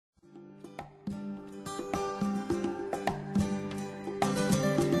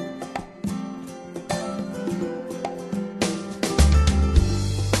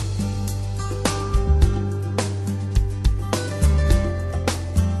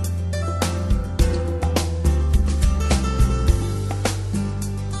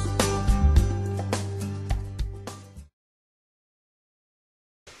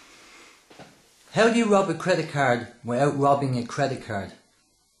How do you rob a credit card without robbing a credit card?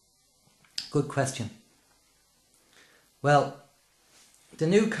 Good question. Well, the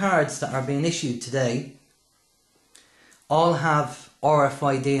new cards that are being issued today all have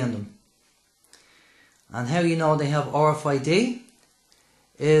RFID on them. And how you know they have RFID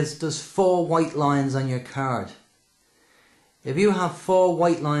is there's 4 white lines on your card. If you have 4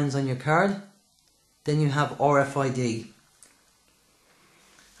 white lines on your card, then you have RFID.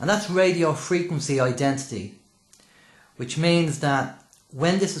 And that's radio frequency identity, which means that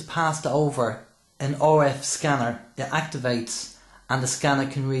when this is passed over an RF scanner, it activates and the scanner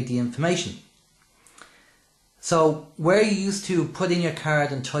can read the information. So where you used to put in your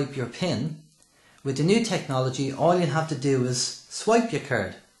card and type your PIN, with the new technology all you have to do is swipe your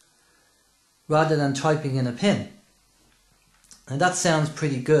card rather than typing in a PIN. And that sounds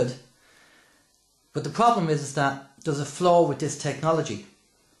pretty good, but the problem is that there's a flaw with this technology.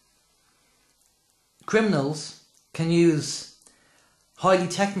 Criminals can use highly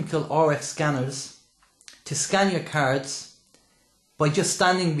technical RF scanners to scan your cards by just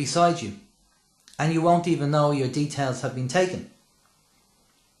standing beside you, and you won't even know your details have been taken.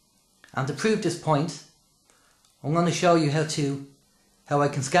 And to prove this point, I'm going to show you how I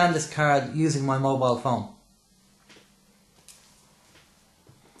can scan this card using my mobile phone.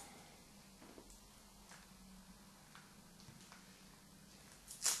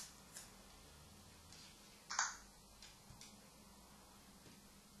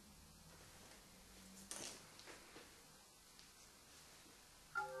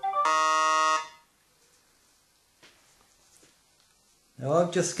 Now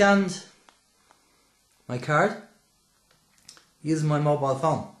I've just scanned my card using my mobile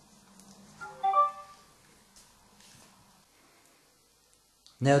phone.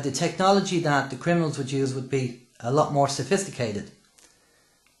 Now the technology that the criminals would use would be a lot more sophisticated.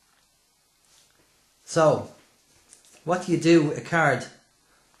 So what do you do with a card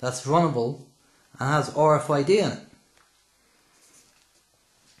that's runnable and has RFID in it?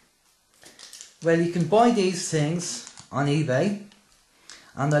 Well, you can buy these things on eBay,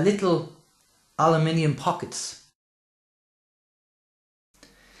 and they're little aluminium pockets,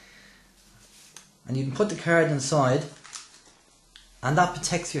 and you can put the card inside, and that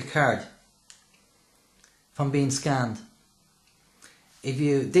protects your card from being scanned.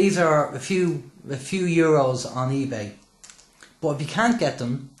 These are a few euros on eBay, but if you can't get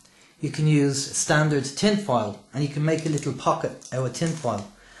them, you can use standard tin foil, and you can make a little pocket out of tin foil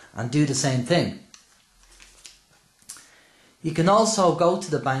and do the same thing. You can also go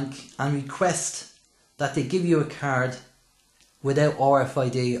to the bank and request that they give you a card without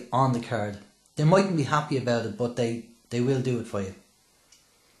RFID on the card. They mightn't be happy about it, but they will do it for you.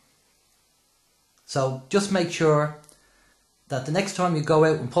 So just make sure that the next time you go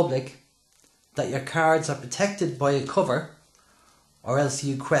out in public that your cards are protected by a cover, or else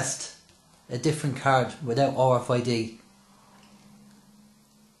you request a different card without RFID.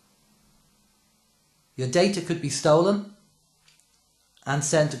 Your data could be stolen and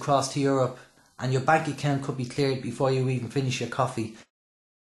sent across to Europe, and your bank account could be cleared before you even finish your coffee.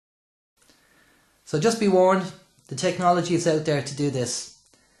 So just be warned, the technology is out there to do this.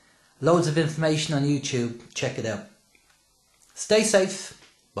 Loads of information on YouTube, check it out. Stay safe,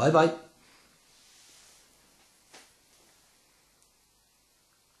 bye bye.